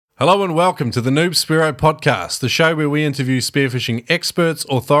Hello and welcome to the Spearo podcast, the show where we interview spearfishing experts,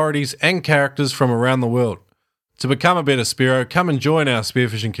 authorities and characters from around the world. To become a better Spearo, come and join our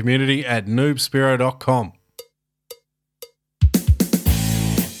spearfishing community at noobspearo.com.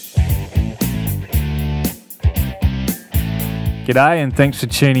 G'day and thanks for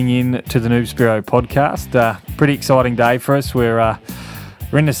tuning in to the Spearo podcast. Pretty exciting day for us. We're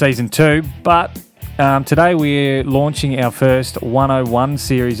in the season 2, but today we're launching our first 101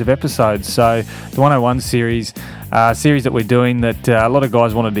 series of episodes. So the 101 series, series that we're doing that a lot of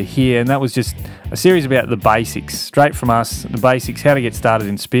guys wanted to hear, and that was just a series about the basics, straight from us, the basics, how to get started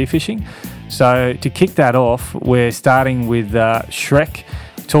in spearfishing. So to kick that off, we're starting with Shrek,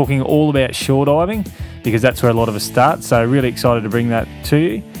 talking all about shore diving, because that's where a lot of us start. So really excited to bring that to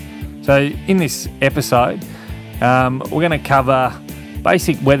you. So in this episode, we're going to cover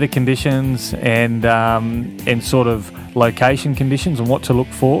basic weather conditions and sort of location conditions and what to look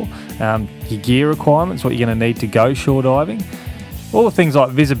for, your gear requirements, what you're going to need to go shore diving, all the things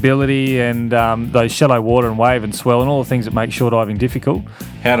like visibility and those shallow water and wave and swell and all the things that make shore diving difficult.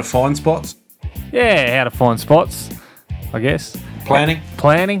 How to find spots? Yeah, how to find spots, I guess.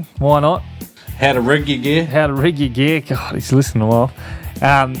 Planning, why not? How to rig your gear? God, he's listening well.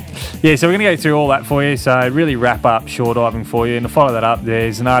 So we're going to go through all that for you. So really wrap up shore diving for you. And to follow that up,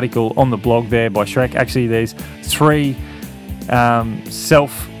 there's an article on the blog there by Shrek. Actually, there's 3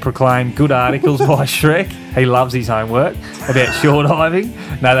 self-proclaimed good articles by Shrek. He loves his homework about shore diving.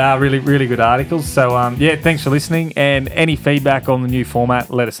 No, they are really, really good articles. So, thanks for listening. And any feedback on the new format,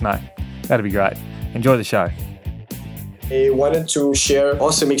 let us know. That'd be great. Enjoy the show. I wanted to share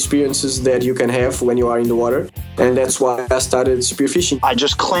awesome experiences that you can have when you are in the water, and that's why I started spearfishing. I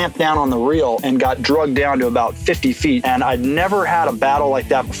just clamped down on the reel and got drugged down to about 50 feet, and I'd never had a battle like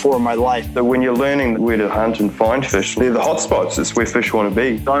that before in my life. So when you're learning where to hunt and find fish, they're the hot spots. It's where fish want to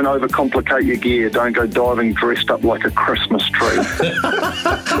be. Don't overcomplicate your gear. Don't go diving dressed up like a Christmas tree.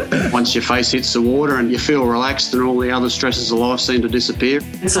 Once your face hits the water and you feel relaxed and all the other stresses of life seem to disappear.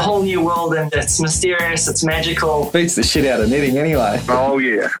 It's a whole new world and it's mysterious, it's magical. Beats the shit out of netting anyway. Oh,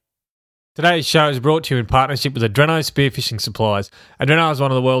 yeah. Today's show is brought to you in partnership with Adreno Spearfishing Supplies. Adreno is one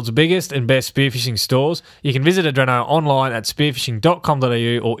of the world's biggest and best spearfishing stores. You can visit Adreno online at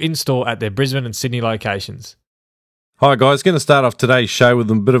spearfishing.com.au or in-store at their Brisbane and Sydney locations. Hi guys, going to start off today's show with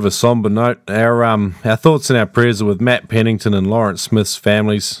a bit of a somber note. Our thoughts and our prayers are with Matt Pennington and Lawrence Smith's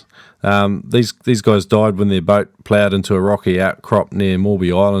families. These guys died when their boat ploughed into a rocky outcrop near Morby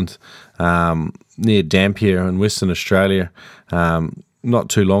Island, near Dampier in Western Australia, not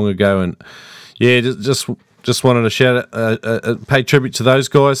too long ago. And yeah, just wanted to pay tribute to those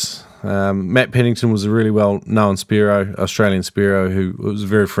guys. Matt Pennington was a really well known Australian Spearo, who was a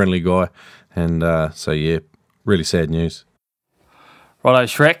very friendly guy, and really sad news. Righto,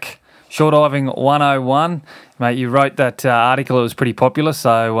 Shrek. Shore Diving 101. Mate, you wrote that article. It was pretty popular,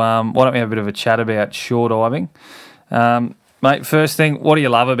 so why don't we have a bit of a chat about shore diving? Mate, first thing, what do you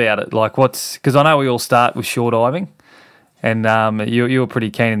love about it? Like, because I know we all start with shore diving, and you were pretty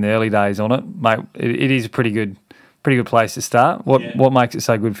keen in the early days on it. Mate, it is a pretty good place to start. What makes it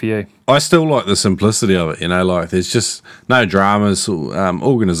so good for you? I still like the simplicity of it, like there's just no dramas,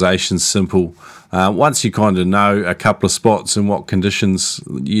 organisation's simple. Once you kind of know a couple of spots and what conditions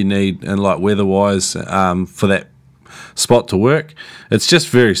you need and like weather-wise for that spot to work, it's just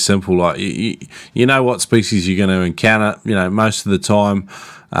very simple. Like you know what species you're going to encounter, most of the time,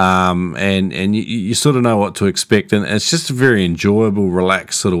 and you sort of know what to expect, and it's just a very enjoyable,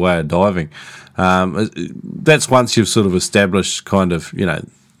 relaxed sort of way of diving. That's once you've sort of established kind of how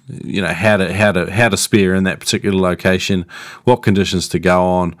to spear in that particular location, what conditions to go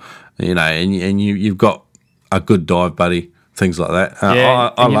on, and you've got a good dive buddy, things like that.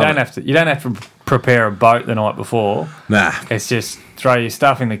 You don't have to prepare a boat the night before. Nah, it's just throw your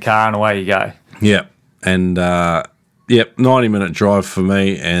stuff in the car and away you go. Yeah, and 90-minute drive for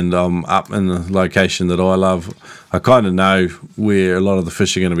me, and I'm up in the location that I love. I kind of know where a lot of the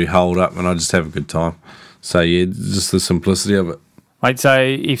fish are going to be holed up, and I just have a good time. So yeah, just the simplicity of it. Mate, so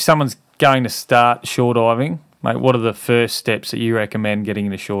if someone's going to start shore diving, mate, what are the first steps that you recommend getting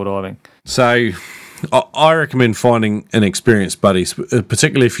into shore diving? So I recommend finding an experienced buddy,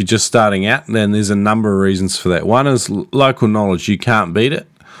 particularly if you're just starting out, and there's a number of reasons for that. One is local knowledge. You can't beat it.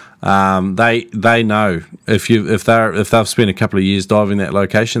 They know if they've spent a couple of years diving that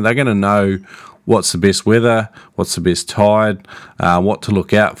location, they're going to know what's the best weather, what's the best tide, what to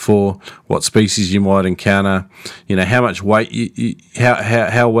look out for, what species you might encounter, how much weight,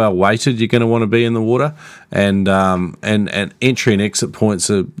 how well weighted you're going to want to be in the water, and entry and exit points.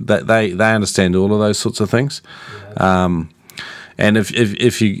 That they understand all of those sorts of things. And if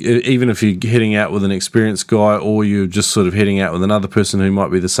you're heading out with an experienced guy, or you're just sort of heading out with another person who might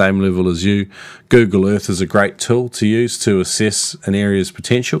be the same level as you, Google Earth is a great tool to use to assess an area's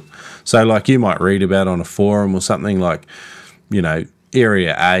potential. So like you might read about on a forum or something like,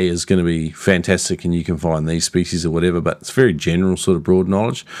 Area A is going to be fantastic and you can find these species or whatever, but it's very general sort of broad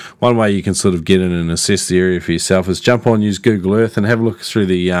knowledge. One way you can sort of get in and assess the area for yourself is jump on, use Google Earth and have a look through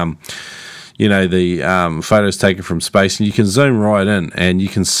the photos taken from space, and you can zoom right in and you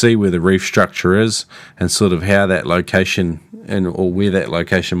can see where the reef structure is and sort of how that location or where that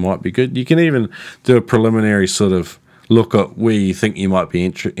location might be good. You can even do a preliminary sort of look at where you think you might be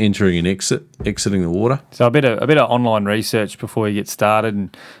entering and exiting the water. So a bit of online research before you get started,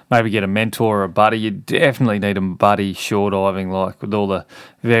 and maybe get a mentor or a buddy. You definitely need a buddy shore diving, like with all the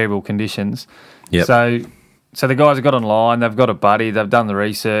variable conditions. Yep. So the guys have got online, they've got a buddy, they've done the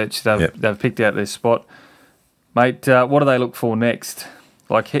research, they've picked out their spot. Mate, what do they look for next?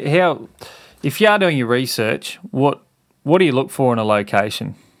 Like how, if you are doing your research, what do you look for in a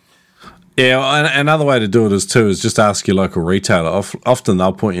location? Yeah, another way to do it is just ask your local retailer. Often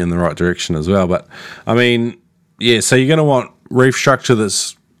they'll point you in the right direction as well. But I mean, yeah, so you're going to want reef structure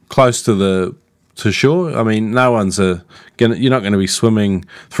that's close to shore. I mean, you're not going to be swimming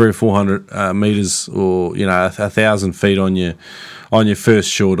 300 or 400 meters or 1,000 feet on your first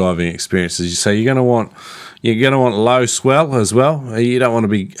shore diving experiences. So you're going to want low swell as well. You don't want to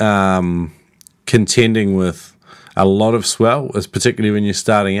be contending with a lot of swell, particularly when you're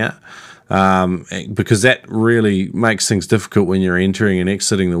starting out. Because that really makes things difficult when you're entering and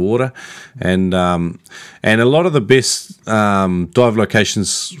exiting the water, and a lot of the best dive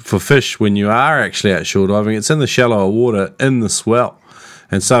locations for fish when you are actually out shore diving, it's in the shallower water in the swell.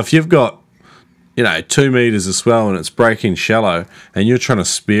 And so if you've got 2 meters of swell and it's breaking shallow and you're trying to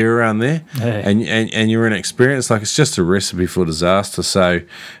spear around there, and you're inexperienced, like it's just a recipe for disaster. So,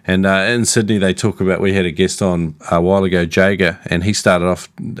 and in Sydney they talk about, we had a guest on a while ago, Jager, and he started off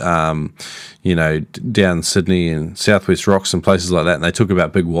down Sydney and Southwest Rocks and places like that, and they talk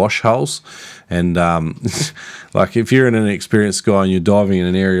about big wash holes. And like if you're an inexperienced guy and you're diving in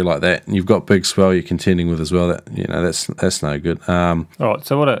an area like that and you've got big swell you're contending with as well, that's no good. All right,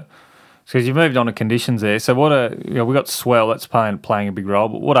 so because you've moved on to conditions there. So we've got swell, that's playing a big role,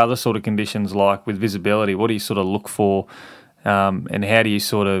 but what other sort of conditions, like with visibility, what do you sort of look for, and how do you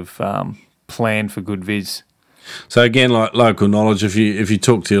sort of plan for good viz? So again, like local knowledge, if you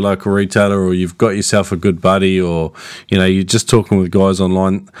talk to your local retailer, or you've got yourself a good buddy, or you're just talking with guys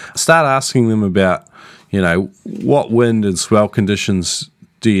online, start asking them about what wind and swell conditions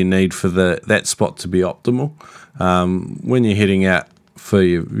do you need for that spot to be optimal when you're heading out for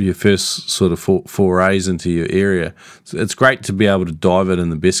your first sort of forays into your area. So it's great to be able to dive it in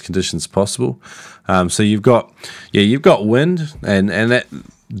the best conditions possible. So you've got wind and that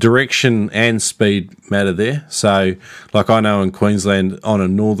direction and speed matter there. So like I know in Queensland, on a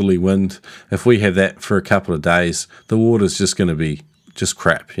northerly wind, if we have that for a couple of days, the water's just going to be just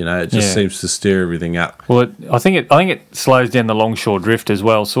crap, it just seems to stir everything up. Well, I think it slows down the longshore drift as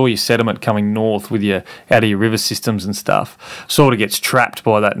well. So all your sediment coming north with out of your river systems and stuff sort of gets trapped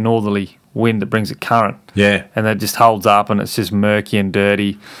by that northerly wind that brings a current. Yeah. And that just holds up and it's just murky and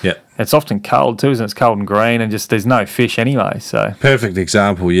dirty. Yeah. It's often cold too, isn't it? It's cold and green and just there's no fish anyway. So perfect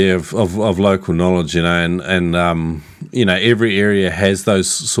example, of local knowledge, and every area has those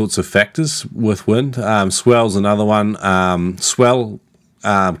sorts of factors with wind. Swell's another one. Swell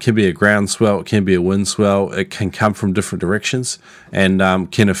can be a ground swell, it can be a wind swell. It can come from different directions and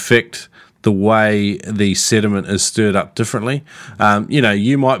can affect the way the sediment is stirred up differently.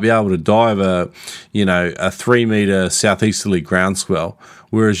 You might be able to dive a 3 meter southeasterly ground swell,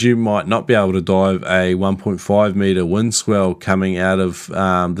 whereas you might not be able to dive a 1.5 meter wind swell coming out of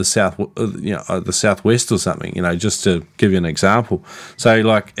the southwest or something. Just to give you an example. So,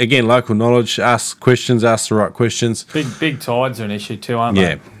 like again, local knowledge. Ask the right questions. Big tides are an issue too, aren't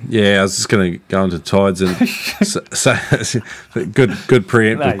they? Yeah. I was just going to go into tides and so good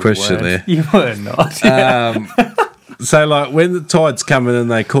preemptive question there. You were not. So, like, when the tide's coming in,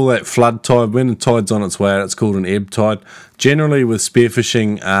 they call that flood tide. When the tide's on its way out, it's called an ebb tide. Generally, with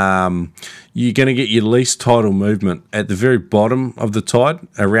spearfishing, you're going to get your least tidal movement at the very bottom of the tide,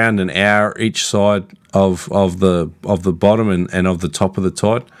 around an hour each side of the bottom and of the top of the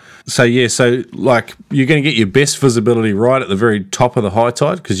tide. So like you're going to get your best visibility right at the very top of the high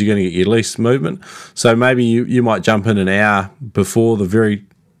tide because you're going to get your least movement. So maybe you might jump in an hour before the very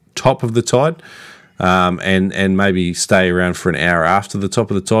top of the tide. and maybe stay around for an hour after the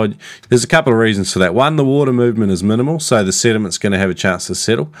top of the tide. There's a couple of reasons for that. One, the water movement is minimal, so the sediment's going to have a chance to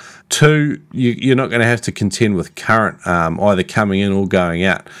settle. Two, you're not going to have to contend with current either coming in or going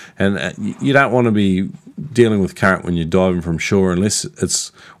out, and you don't want to be dealing with current when you're diving from shore unless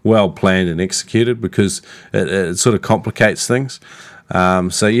it's well planned and executed, because it sort of complicates things.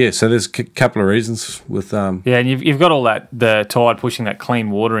 So there's a couple of reasons with and you've got all the tide pushing that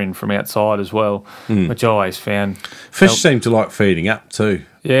clean water in from outside as well, which I always found fish seem to like feeding up too.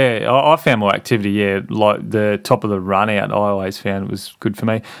 Yeah, I found more activity. Yeah, like the top of the run out, I always found it was good for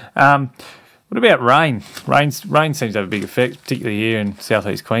me. What about rain? Rain seems to have a big effect, particularly here in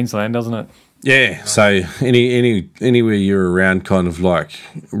southeast Queensland, doesn't it? Yeah, so anywhere you're around kind of like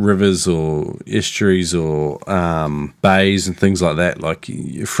rivers or estuaries or bays and things like that, like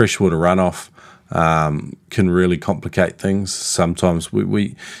freshwater runoff can really complicate things. Sometimes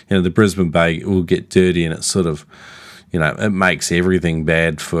we the Brisbane Bay will get dirty and it's sort of, it makes everything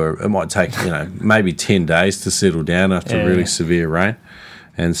bad it might take, maybe 10 days to settle down after really severe rain.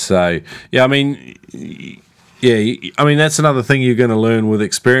 And so, that's another thing you're going to learn with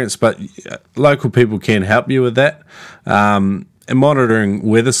experience, but local people can help you with that. And monitoring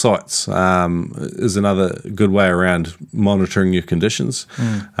weather sites is another good way around monitoring your conditions.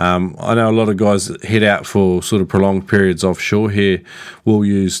 I know a lot of guys that head out for sort of prolonged periods offshore here will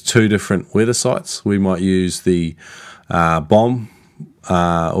use two different weather sites. We might use the BOM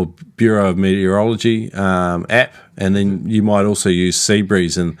or Bureau of Meteorology app, and then you might also use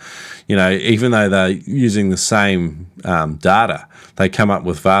Seabreeze. And even though they're using the same data, they come up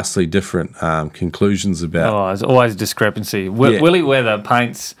with vastly different conclusions about. There's always discrepancy. Willy Weather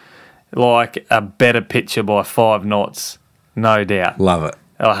paints like a better picture by 5 knots, no doubt. Love it.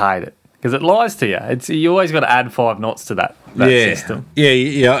 I hate it because it lies to you. You always got to add 5 knots to that system.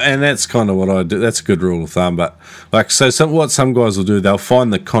 Yeah, and that's kind of what I do. That's a good rule of thumb. But what some guys will do, they'll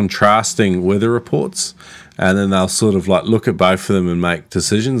find the contrasting weather reports, and then they'll sort of like look at both of them and make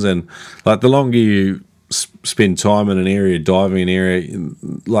decisions. And like the longer you spend time in an area, diving an area,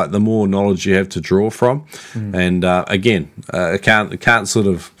 like the more knowledge you have to draw from. And again, I can't sort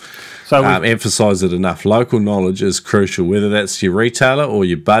of emphasize it enough. Local knowledge is crucial, whether that's your retailer or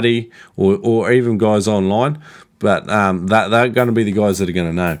your buddy or even guys online. But they're going to be the guys that are going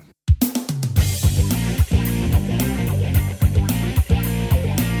to know.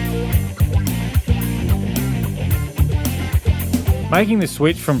 Making the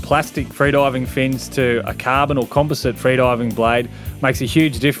switch from plastic freediving fins to a carbon or composite freediving blade makes a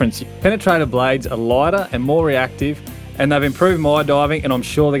huge difference. Penetrator blades are lighter and more reactive, and they've improved my diving, and I'm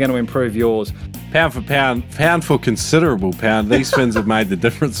sure they're going to improve yours. Pound for considerable pound, these fins have made the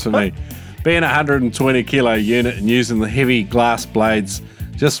difference for me. Being a 120 kilo unit and using the heavy glass blades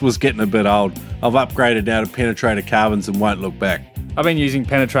just was getting a bit old. I've upgraded now to penetrator carbons and won't look back. I've been using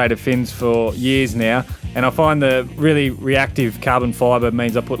penetrator fins for years now, and I find the really reactive carbon fibre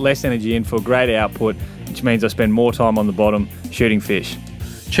means I put less energy in for greater output, which means I spend more time on the bottom shooting fish.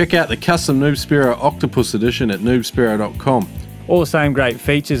 Check out the custom Noob Spearo Octopus Edition at noobspearo.com. All the same great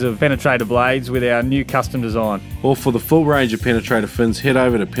features of penetrator blades with our new custom design. Or for the full range of penetrator fins, head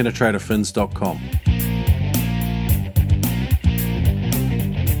over to penetratorfins.com.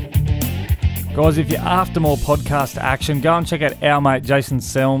 Guys, if you're after more podcast action, go and check out our mate Jason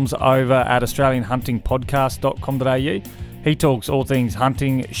Selms over at australianhuntingpodcast.com.au. He talks all things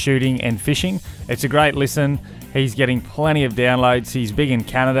hunting, shooting and fishing. It's a great listen. He's getting plenty of downloads. He's big in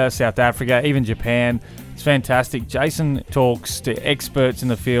Canada, South Africa, even Japan. It's fantastic. Jason talks to experts in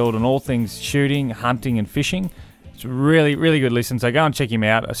the field on all things shooting, hunting and fishing. It's really, really good listen. So go and check him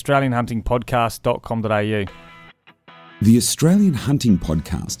out, australianhuntingpodcast.com.au. The Australian Hunting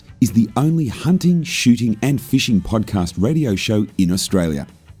Podcast is the only hunting, shooting and fishing podcast radio show in Australia.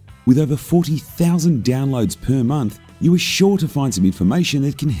 With over 40,000 downloads per month, you are sure to find some information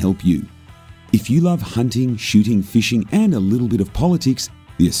that can help you. If you love hunting, shooting, fishing and a little bit of politics,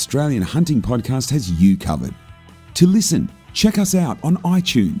 the Australian Hunting Podcast has you covered. To listen, check us out on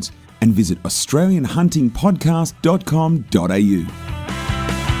iTunes and visit australianhuntingpodcast.com.au.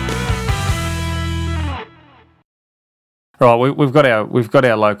 Right, we've got our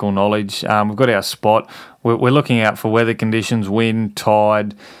local knowledge. We've got our spot. We're looking out for weather conditions, wind,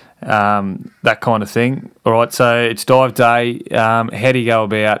 tide, that kind of thing. All right, so it's dive day. How do you go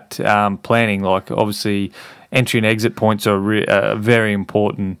about planning? Like, obviously, entry and exit points are a very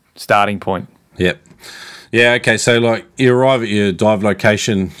important starting point. Yep. Yeah, okay, so like you arrive at your dive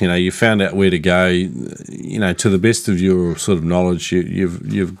location, you found out where to go, to the best of your sort of knowledge,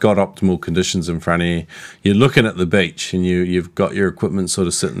 you've got optimal conditions in front of you. You're looking at the beach and you've got your equipment sort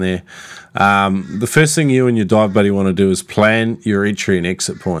of sitting there. The first thing you and your dive buddy want to do is plan your entry and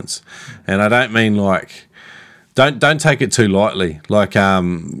exit points. And I don't mean like... Don't take it too lightly. Like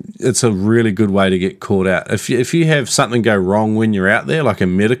it's a really good way to get caught out. If you have something go wrong when you're out there, like a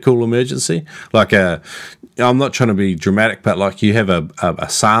medical emergency, I'm not trying to be dramatic, but like you have a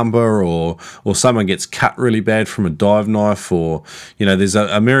samba or someone gets cut really bad from a dive knife, or there's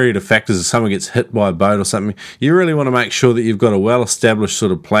a myriad of factors. If someone gets hit by a boat or something, you really want to make sure that you've got a well-established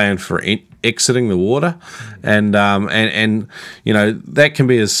sort of plan for exiting the water, and that can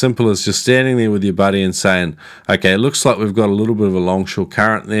be as simple as just standing there with your buddy and saying, okay, it looks like we've got a little bit of a longshore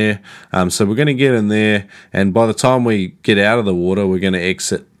current there, so we're going to get in there, and by the time we get out of the water, we're going to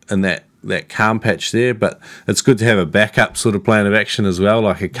exit in that calm patch there. But it's good to have a backup sort of plan of action as well,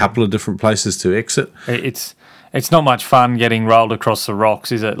 like a couple of different places to exit. It's not much fun getting rolled across the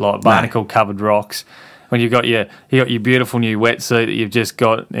rocks, is it? Like barnacle covered rocks. When you've got your beautiful new wetsuit that you've just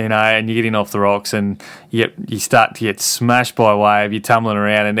got, and you're getting off the rocks, and you start to get smashed by a wave, you're tumbling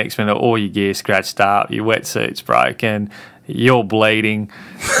around, and next minute all your gear scratched up, your wetsuit's broken, you're bleeding.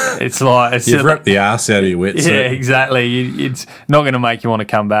 It's like you've ripped the arse out of your wetsuit. Yeah, exactly. It's not going to make you want to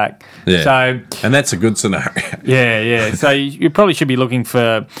come back. Yeah. And that's a good scenario. Yeah. So you probably should be looking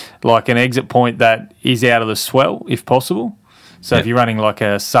for like an exit point that is out of the swell, if possible. So if you're running like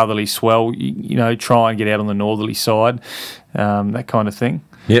a southerly swell, try and get out on the northerly side, that kind of thing.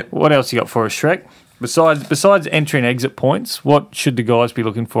 Yep. What else you got for us, Shrek? Besides entry and exit points, what should the guys be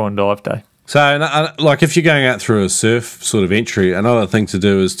looking for on dive day? So, like if you're going out through a surf sort of entry, another thing to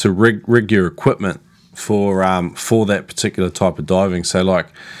do is to rig your equipment for that particular type of diving. So, like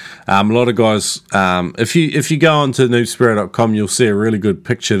a lot of guys, if you go onto noobspearo.com, you'll see a really good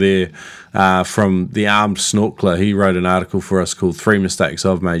picture there from the Armed Snorkeler. He wrote an article for us called 3 Mistakes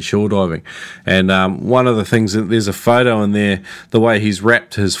I've Made Shore Diving. And one of the things, there's a photo in there, the way he's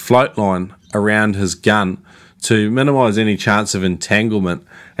wrapped his float line around his gun to minimise any chance of entanglement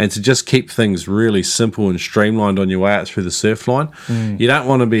and to just keep things really simple and streamlined on your way out through the surf line. You don't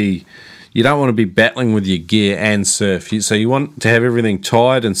want to be battling with your gear and surf. So you want to have everything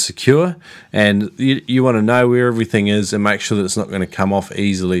tied and secure, and you want to know where everything is and make sure that it's not going to come off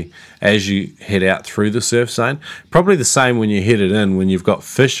easily as you head out through the surf zone. Probably the same when you head it in, when you've got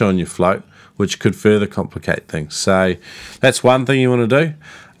fish on your float, which could further complicate things. So that's one thing you want to do.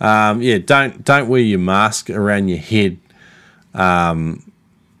 Don't wear your mask around your head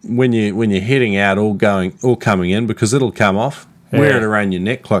when you're heading out or coming in, because it'll come off. Wear it around your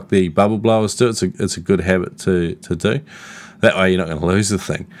neck like the bubble blowers do. It's a good habit to do. That way you're not going to lose the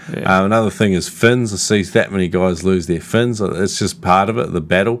thing. Another thing is fins. I see that many guys lose their fins. It's just part of it, the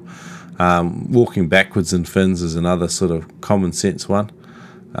battle. Walking backwards in fins is another sort of common sense one.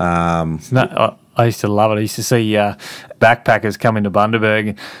 I used to love it. I used to see backpackers come into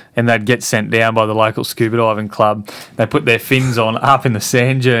Bundaberg and they'd get sent down by the local scuba diving club. They put their fins on up in the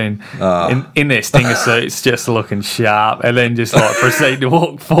sand dune in their stinger suits, just looking sharp, and then just like proceed to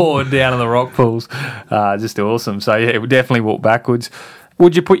walk forward down in the rock pools. Just awesome. So yeah, we definitely walk backwards.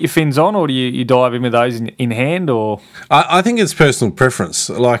 Would you put your fins on, or do you dive in with those in hand? Or I think it's personal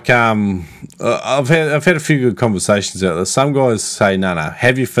preference. Like I've had a few good conversations out there. Some guys say no,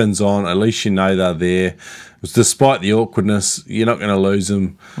 have your fins on. At least you know they're there. Despite the awkwardness, you're not going to lose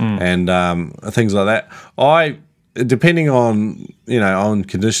them, and things like that. Depending on on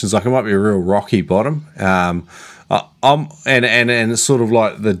conditions, like it might be a real rocky bottom. And it's sort of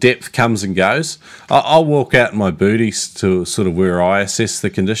like the depth comes and goes. I'll walk out in my booties to sort of where I assess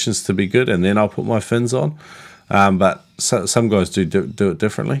the conditions to be good, and then I'll put my fins on. But some guys do it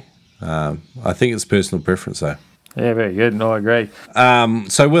differently. I think it's personal preference, though. Yeah, very good. No, I agree.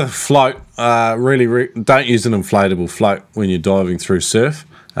 So with a float, really don't use an inflatable float when you're diving through surf,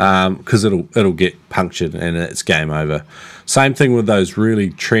 because it'll get punctured and it's game over. Same thing with those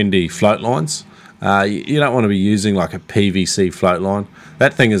really trendy float lines. You don't want to be using like a PVC float line.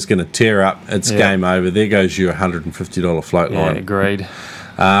 That thing is going to tear up. It's game over. There goes your $150 float line. Yeah, agreed.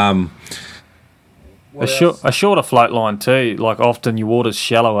 A shorter float line too. Like often your water's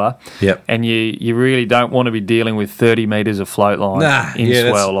shallower. Yep. And you really don't want to be dealing with 30 metres of float line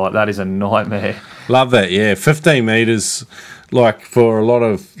in swell. Like that is a nightmare. Love that. Yeah, 15 metres. Like for a lot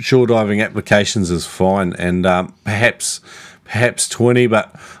of shore diving applications is fine, and perhaps 20,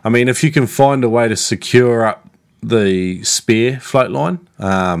 but I mean, if you can find a way to secure up the spare float line.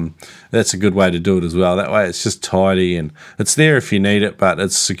 That's a good way to do it as well. That way it's just tidy and it's there if you need it, but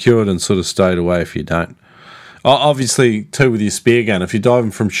it's secured and sort of stowed away if you don't. Obviously, too, with your spear gun, if you're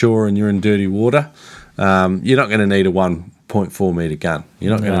diving from shore and you're in dirty water, you're not going to need a 1.4 meter gun.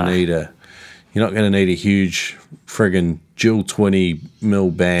 You're not going to need a. You're not going to need a huge friggin' dual 20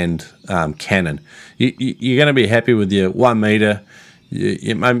 mil band cannon. You're going to be happy with your 1 meter,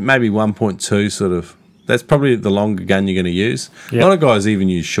 maybe 1.2 sort of. That's probably the longer gun you're going to use. Yep. A lot of guys even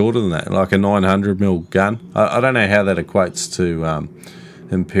use shorter than that, like a 900 mil gun. I don't know how that equates to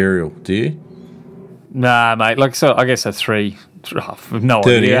Imperial. Do you? Nah, mate. Like, so I guess a 3. No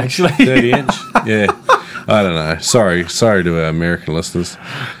 30 idea, inch, actually. 30 inch. Yeah. I don't know. Sorry to our American listeners.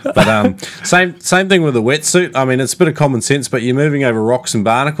 But same thing with the wetsuit. I mean, it's a bit of common sense, but you're moving over rocks and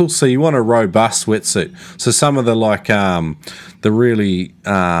barnacles, so you want a robust wetsuit. So some of the the really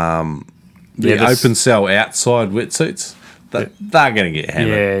open cell outside wetsuits, they're going to get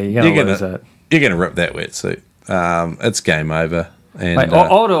hammered. Yeah, you're going to rip that wetsuit. It's game over. And, mate,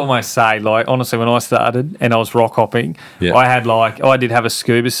 I would almost say, like, honestly, when I started and I was rock hopping, I did have a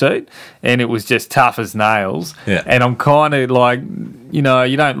scuba suit and it was just tough as nails. Yeah. And I'm kind of like, you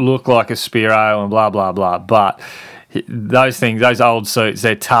don't look like a Spearo and blah, blah, blah. But those things, those old suits,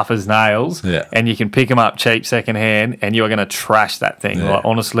 they're tough as nails. Yeah. And you can pick them up cheap second hand and you're going to trash that thing. Yeah. Like,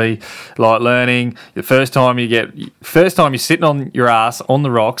 honestly, like learning, the first time you're sitting on your ass on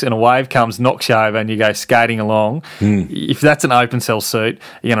the rocks and a wave comes, knocks you over and you go skating along, if that's an open cell suit,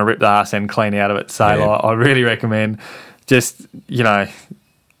 you're going to rip the arse end clean out of it. So I really recommend just,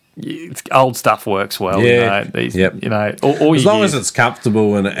 old stuff works well. Yeah. As long as it's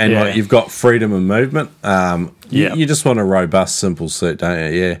comfortable and like you've got freedom of movement, you just want a robust, simple suit,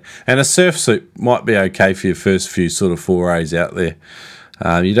 don't you? Yeah. And a surf suit might be okay for your first few sort of forays out there.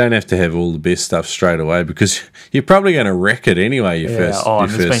 You don't have to have all the best stuff straight away because you're probably going to wreck it anyway. There's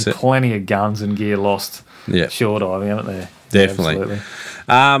been plenty of guns and gear lost shore diving, haven't there? Definitely.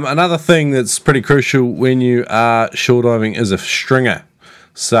 Another thing that's pretty crucial when you are shore diving is a stringer.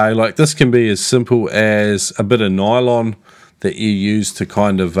 So, like, this can be as simple as a bit of nylon that you use to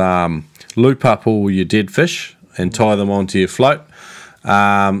kind of loop up all your dead fish and tie them onto your float.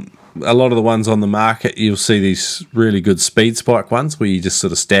 A lot of the ones on the market, you'll see these really good speed spike ones where you just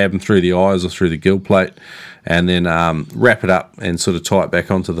sort of stab them through the eyes or through the gill plate and then wrap it up and sort of tie it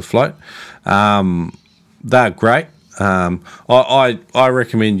back onto the float. They're great. I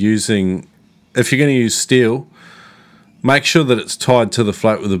recommend using, if you're going to use steel, make sure that it's tied to the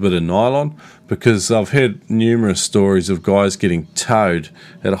float with a bit of nylon because I've heard numerous stories of guys getting towed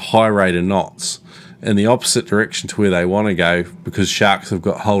at a high rate of knots in the opposite direction to where they want to go because sharks have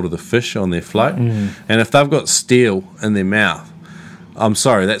got hold of the fish on their float. And if they've got steel in their mouth, I'm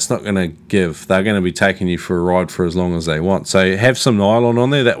sorry, that's not going to give. They're going to be taking you for a ride for as long as they want. So have some nylon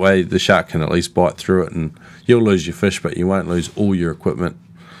on there. That way the shark can at least bite through it and you'll lose your fish, but you won't lose all your equipment.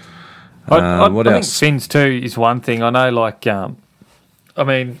 I think fins too is one thing. I know,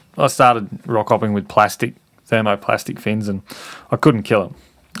 I started rock hopping with thermoplastic fins, and I couldn't kill them.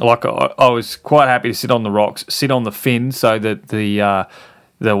 Like, I was quite happy to sit on the rocks, sit on the fins so that the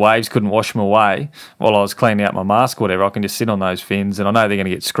waves couldn't wash them away while I was cleaning out my mask or whatever. I can just sit on those fins, and I know they're going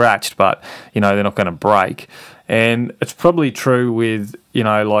to get scratched, but, they're not going to break. And it's probably true with,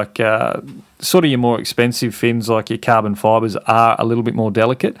 sort of your more expensive fins, like your carbon fibres, are a little bit more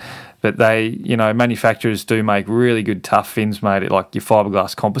delicate. But they, manufacturers do make really good tough fins made at like your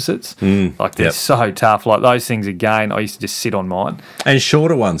fiberglass composites. They're so tough. Like those things, again, I used to just sit on mine. And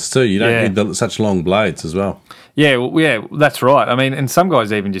shorter ones too. You don't need such long blades as well. Yeah, that's right. I mean, and some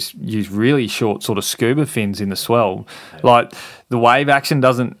guys even just use really short sort of scuba fins in the swell. Like the wave action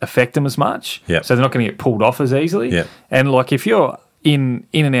doesn't affect them as much. Yep. So they're not going to get pulled off as easily. Yep. And like if you're in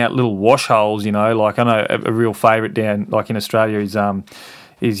and out little wash holes, like I know a real favourite down like in Australia is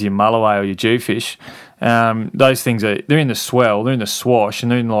your mulloway or your jewfish. Those things they're in the swell, they're in the swash,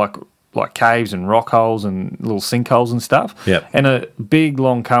 and they're in like caves and rock holes and little sinkholes and stuff. Yep. And a big,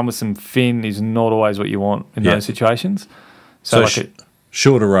 long, cumbersome fin is not always what you want in those situations. So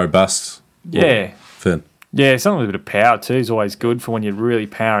shorter, robust fin. Yeah, something with a bit of power too is always good for when you're really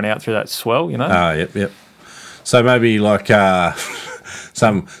powering out through that swell, Yep. So maybe like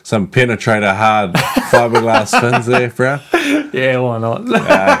some penetrator hard fiberglass fins there, bro. Yeah, why not?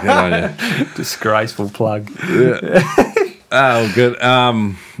 Good on you. Disgraceful plug. Yeah. Oh, good.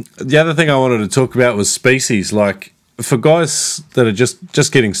 The other thing I wanted to talk about was species. Like for guys that are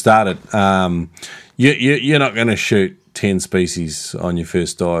just getting started, you're not going to shoot 10 species on your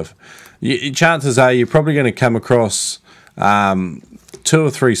first dive. Chances are you're probably going to come across 2 or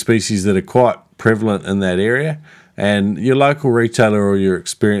 3 species that are quite prevalent in that area. And your local retailer or your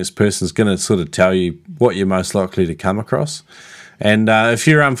experienced person is going to sort of tell you what you're most likely to come across. And if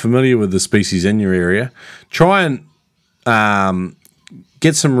you're unfamiliar with the species in your area, try and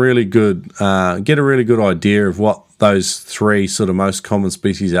get a really good idea of what those 3 sort of most common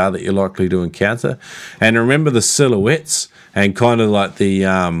species are that you're likely to encounter. And remember the silhouettes and kind of like the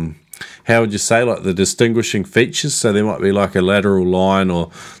how would you say, like the distinguishing features. So there might be like a lateral line or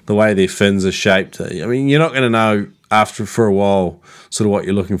the way their fins are shaped. I mean, you're not going to know for a while sort of what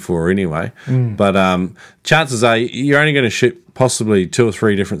you're looking for anyway. But chances are you're only going to shoot possibly 2 or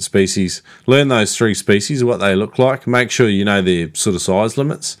 3 different species. Learn those 3 species, what they look like. Make sure you know their sort of size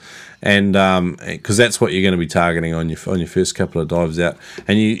limits, and because that's what you're going to be targeting on your first couple of dives out.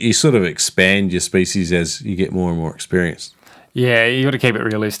 And you sort of expand your species as you get more and more experienced. Yeah, you got to keep it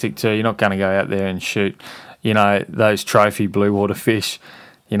realistic too. You're not going to go out there and shoot, those trophy blue water fish.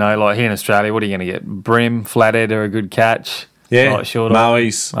 Like here in Australia, what are you going to get? Brim, flathead are a good catch. Yeah, like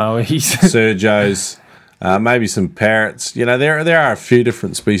mowies, Sergios, maybe some parrots. There are a few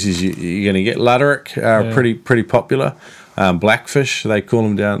different species you're going to get. Luderick are pretty popular. Blackfish, they call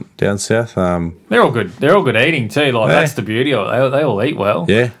them down south. They're all good. They're all good eating too. That's the beauty of it. They all eat well.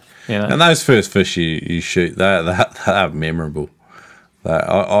 Yeah. And those first fish you shoot, they're memorable.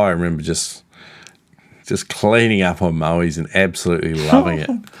 I remember just cleaning up on mowies and absolutely loving it.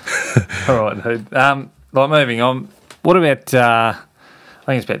 All right, dude. Moving on. What about? I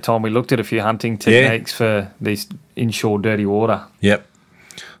think it's about time we looked at a few hunting techniques for these inshore dirty water. Yep.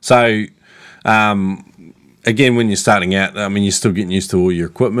 So, again, when you're starting out, I mean, you're still getting used to all your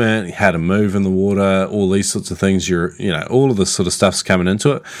equipment, how to move in the water, all these sorts of things. All of this sort of stuff's coming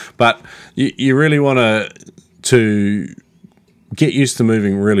into it. But you really want to get used to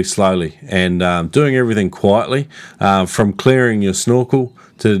moving really slowly and doing everything quietly, from clearing your snorkel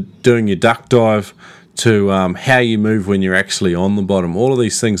to doing your duck dive to how you move when you're actually on the bottom. All of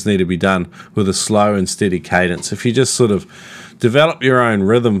these things need to be done with a slow and steady cadence. If you just sort of develop your own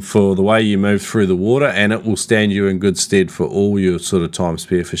rhythm for the way you move through the water, and it will stand you in good stead for all your sort of time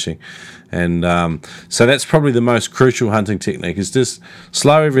spearfishing. And so that's probably the most crucial hunting technique, is just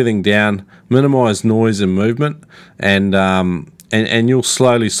slow everything down, minimize noise and movement, and you'll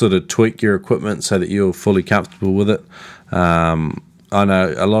slowly sort of tweak your equipment so that you're fully comfortable with it. I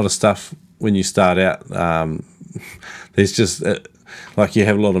know a lot of stuff when you start out, there's just like you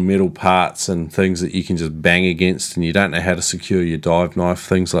have a lot of metal parts and things that you can just bang against, and you don't know how to secure your dive knife,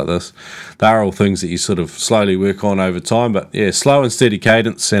 things like this. They're all things that you sort of slowly work on over time, but slow and steady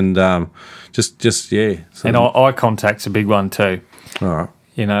cadence, and just. And eye contact's a big one too. All right.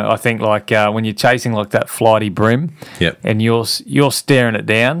 I think like when you're chasing like that flighty brim, and you're staring it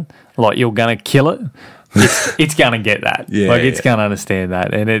down like you're going to kill it. It's going to get that. It's going to understand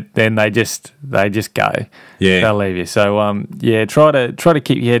that, and then they just go. Yeah, they'll leave you. So try to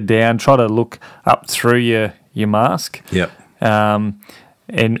keep your head down. Try to look up through your mask. Yep. And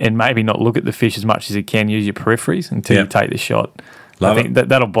maybe not look at the fish as much as you can. Use your peripheries until you take the shot. I think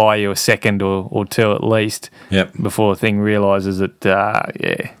that'll buy you a second or two at least. Yep. Before the thing realises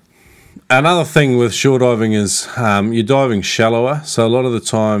that. Another thing with shore diving is you're diving shallower, so a lot of the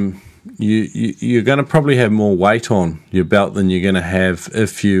time you're going to probably have more weight on your belt than you're going to have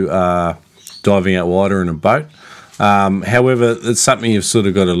if you are diving out wider in a boat. However, it's something you've sort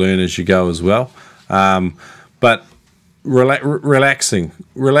of got to learn as you go as well. But relaxing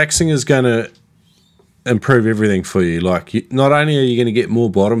is going to improve everything for you. Like, not only are you going to get more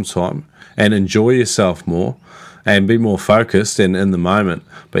bottom time and enjoy yourself more and be more focused and in the moment,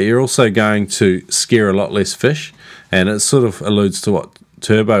 but you're also going to scare a lot less fish. And it sort of alludes to what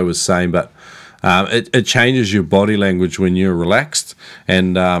Turbo was saying, but it changes your body language when you're relaxed.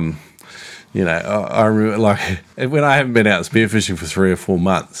 And I remember, like, when I haven't been out spearfishing for 3 or 4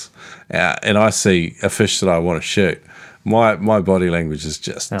 months, and I see a fish that I want to shoot, my body language is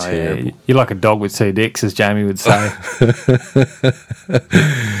just terrible. Yeah. You're like a dog with 2 dicks, as Jamie would say.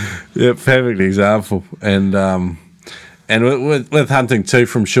 Yeah, perfect example. And with hunting too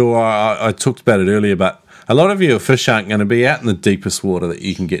from shore, I talked about it earlier, but a lot of your fish aren't going to be out in the deepest water that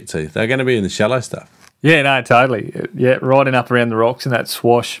you can get to. They're going to be in the shallow stuff. Yeah, no, totally. Yeah, riding up around the rocks in that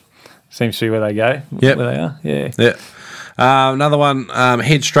swash seems to be where they go. Yep. Where they are. Yeah. Yeah. Another one,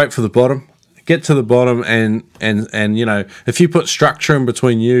 head straight for the bottom. Get to the bottom, and if you put structure in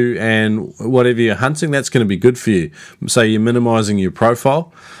between you and whatever you're hunting, that's going to be good for you. So you're minimising your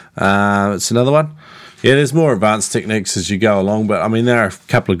profile. It's another one. Yeah, there's more advanced techniques as you go along, but I mean, there are a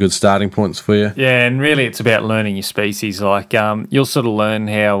couple of good starting points for you. Yeah, and really it's about learning your species. Like, you'll sort of learn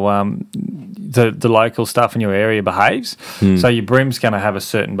how the local stuff in your area behaves. So your brim's going to have a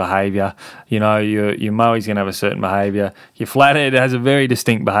certain behaviour. You know, your moe's going to have a certain behaviour. Your flathead has a very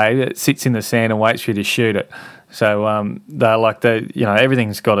distinct behaviour. It sits in the sand and waits for you to shoot it. So they're like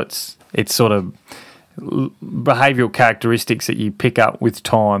everything's got its sort of behavioural characteristics that you pick up with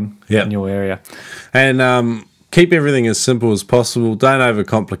time in your area. And keep everything as simple as possible. Don't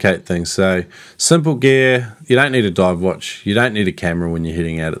overcomplicate things. So simple gear. You don't need a dive watch. You don't need a camera when you're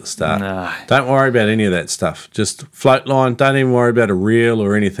hitting out at the start. No. Don't worry about any of that stuff. Just float line. Don't even worry about a reel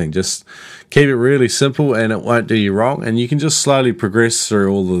or anything. Just keep it really simple and it won't do you wrong. And you can just slowly progress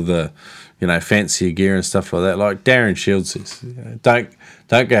through all of the, fancier gear and stuff like that. Like Darren Shields says, don't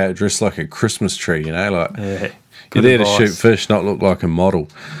go out dressed like a Christmas tree, you're there to shoot fish, not look like a model.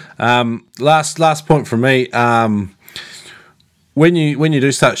 Last point from me. When you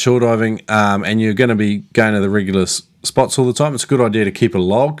do start shore diving and you're going to be going to the regular spots all the time, it's a good idea to keep a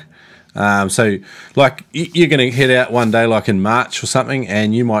log. So, like, you're going to head out one day, like in March or something,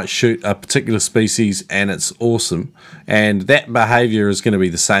 and you might shoot a particular species, and it's awesome. And that behaviour is going to be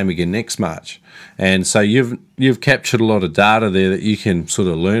the same again next March. And so you've captured a lot of data there that you can sort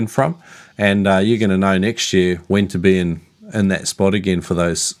of learn from, and you're going to know next year when to be in that spot again for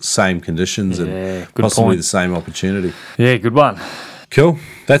those same conditions and possibly the same opportunity. Yeah, good one. Cool.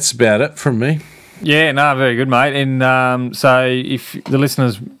 That's about it from me. Yeah, no, very good, mate. And so if the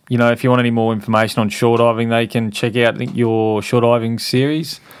listeners, if you want any more information on shore diving, they can check out your shore diving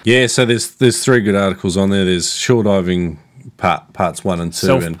series. Yeah, so there's 3 good articles on there. There's shore diving parts 1 and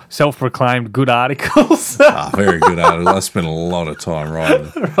 2. Self-proclaimed good articles. Very good articles. I spent a lot of time writing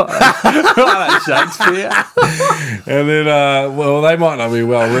them. right, Shakespeare. And then, they might not be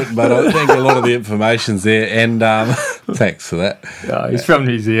well written, but I think a lot of the information's there. And thanks for that. He's from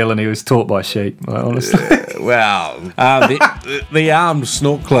New Zealand. He was taught by sheep, honestly. The Armed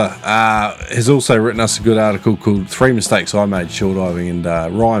Snorkeler has also written us a good article called 3 Mistakes I Made Shore Diving, and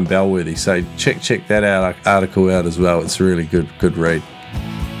Ryan Bellworthy. So check that article out as well. It's a really good read.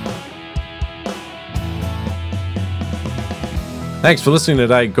 Thanks for listening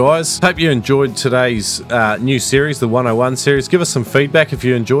today, guys. Hope you enjoyed today's new series, the 101 series. Give us some feedback if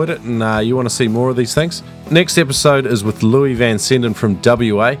you enjoyed it and you want to see more of these things. Next episode is with Louis Van Senden from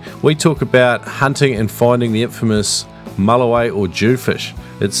WA. We talk about hunting and finding the infamous mulloway or jewfish.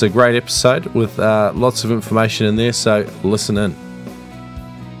 It's a great episode with lots of information in there, so listen in.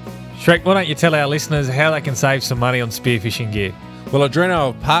 Shrek, why don't you tell our listeners how they can save some money on spearfishing gear? Well,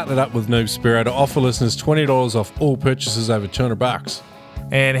 Adreno have partnered up with Spearo to offer listeners $20 off all purchases over $200.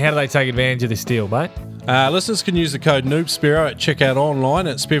 And how do they take advantage of this deal, mate? Listeners can use the code Spearo at checkout online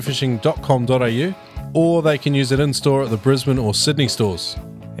at spearfishing.com.au, or they can use it in-store at the Brisbane or Sydney stores.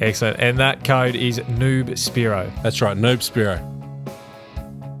 Excellent. And that code is Spearo. That's right, Spearo.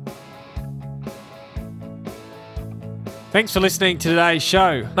 Thanks for listening to today's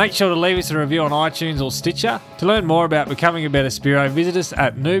show. Make sure to leave us a review on iTunes or Stitcher. To learn more about becoming a better Spearo, visit us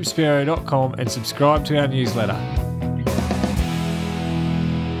at noobspearo.com and subscribe to our newsletter.